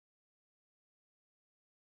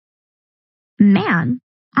Man,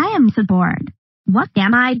 I am so bored. What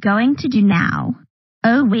am I going to do now?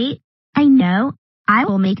 Oh wait, I know. I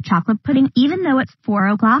will make chocolate pudding even though it's 4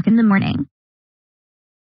 o'clock in the morning.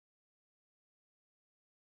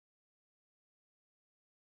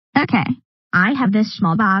 Okay, I have this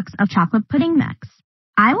small box of chocolate pudding mix.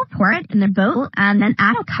 I will pour it in the bowl and then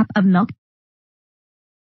add a cup of milk.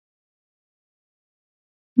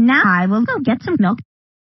 Now I will go get some milk.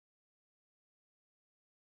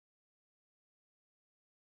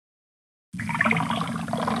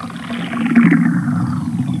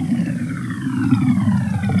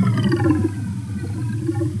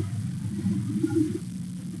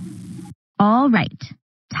 All right,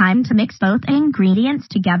 time to mix both ingredients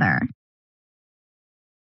together.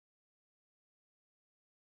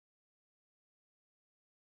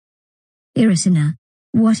 Ericina,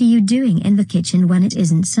 what are you doing in the kitchen when it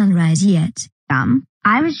isn't sunrise yet?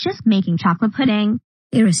 I was just making chocolate pudding.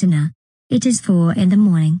 Ericina, it is 4 in the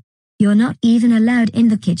morning. You're not even allowed in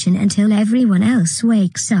the kitchen until everyone else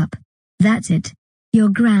wakes up. That's it. You're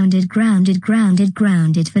grounded for 9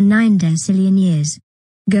 decillion years.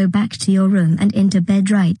 Go back to your room and into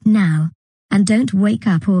bed right now. And don't wake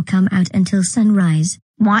up or come out until sunrise.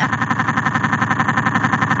 What?